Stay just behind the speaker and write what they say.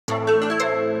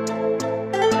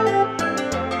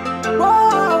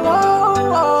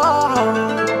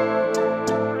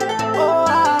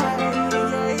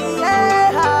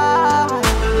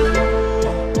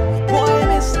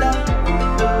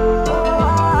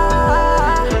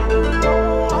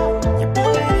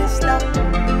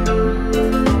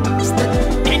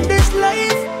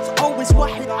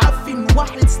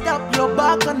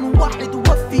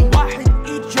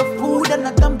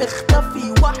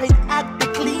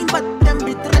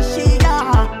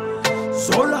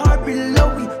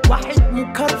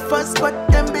but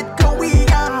them bit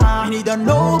Korea. Me need a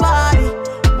nobody.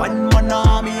 One man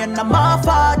army and I'm a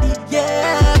party.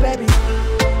 Yeah, baby.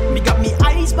 Me got me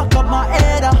eyes back up my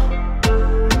head.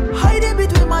 Hiding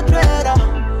between my dread.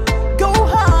 Go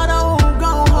hard, oh,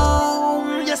 go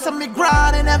home. Yes, I'm me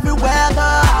grinding every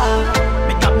weather.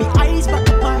 Me got me eyes back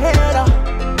up my head.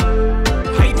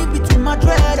 Hiding between my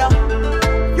dread.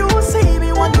 You see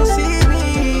me when you see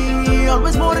me.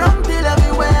 Always more until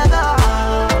every weather.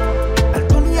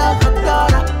 Dunia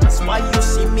Ghadara. That's why you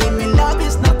see me. Me love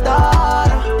is not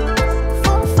that.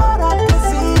 From far I can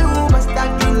see you, but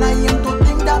stuck I am to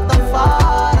think that I'm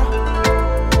far.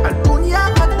 Dunia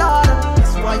Ghadara.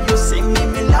 That's why you see me.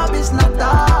 Me love is not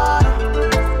that.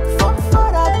 From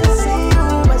far I can see you,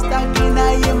 but stuck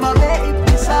I am a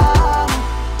baby sound.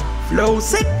 Flow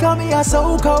sick of me are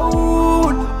so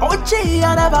cold. Oh gee,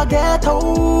 I never get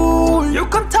old. You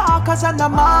can talk cause I'm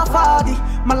my body.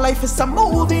 My life is a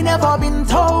movie never been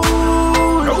told.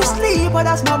 No sleep, but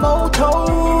that's my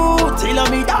motto. Till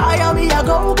me die, me a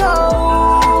go.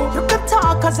 You can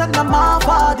talk cause I'm my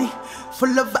body.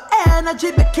 Full of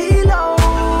energy, the kilos.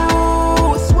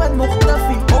 When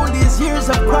mukhtafi. All these years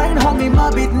of grind, homie, my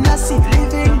bit messy.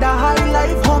 Living the high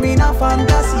life, homie, not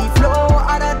fantasy. Flow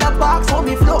out of the box,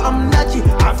 homie, flow, I'm nudgy.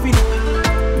 I feel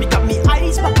me got me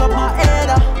eyes back up my head.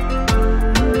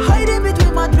 Hiding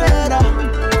between my dread.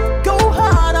 Go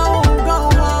hard, oh, go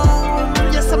home.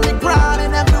 Yes, I'm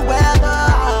grinding every weather.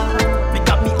 Me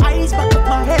got me eyes back up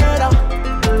my head.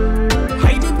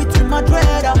 Hiding between my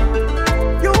dread.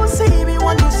 You see me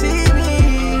when you see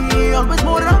me. Always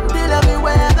more until every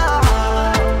weather.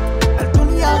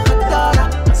 Dunia Ghadara.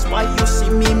 That's why you see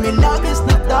me. Me love is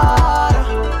not that.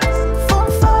 From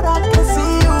far I can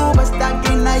see you, but stuck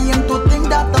I am to think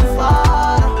that I'm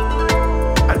far.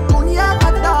 Dunia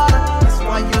Ghadara. That's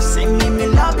why you see me. Me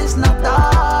love is not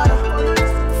that.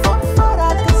 From far I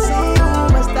can see you,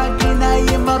 but stuck I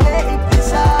am a baby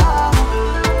sound.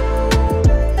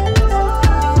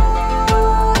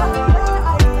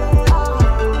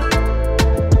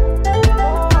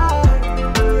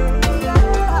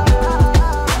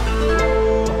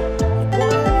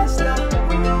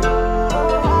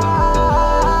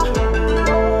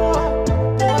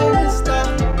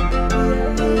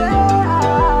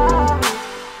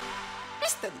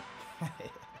 Mista.D.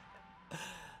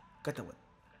 Kata